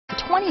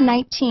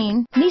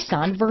2019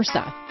 Nissan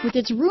Versa. With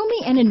its roomy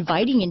and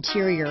inviting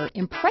interior,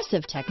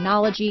 impressive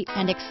technology,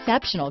 and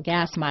exceptional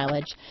gas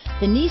mileage,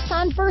 the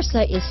Nissan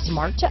Versa is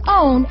smart to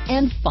own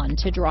and fun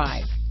to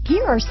drive.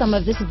 Here are some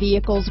of this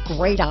vehicle's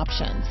great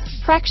options: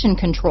 traction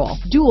control,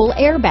 dual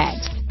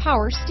airbags,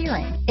 power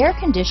steering, air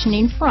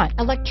conditioning front,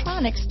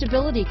 electronic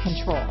stability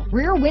control,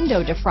 rear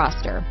window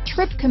defroster,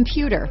 trip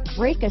computer,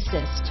 brake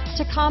assist,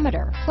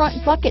 tachometer,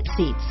 front bucket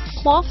seats,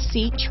 cloth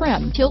seat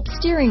trim, tilt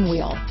steering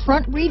wheel,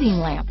 front reading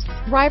lamps,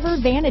 driver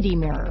vanity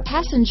mirror,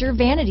 passenger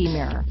vanity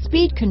mirror,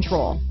 speed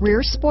control,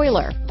 rear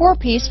spoiler,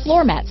 4-piece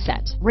floor mat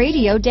set,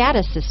 radio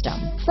data system,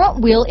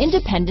 front wheel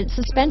independent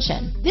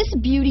suspension. This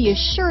beauty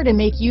is sure to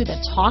make you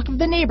the talk of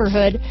the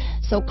neighborhood,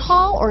 so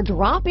call or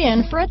drop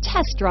in for a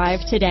test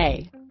drive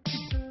today.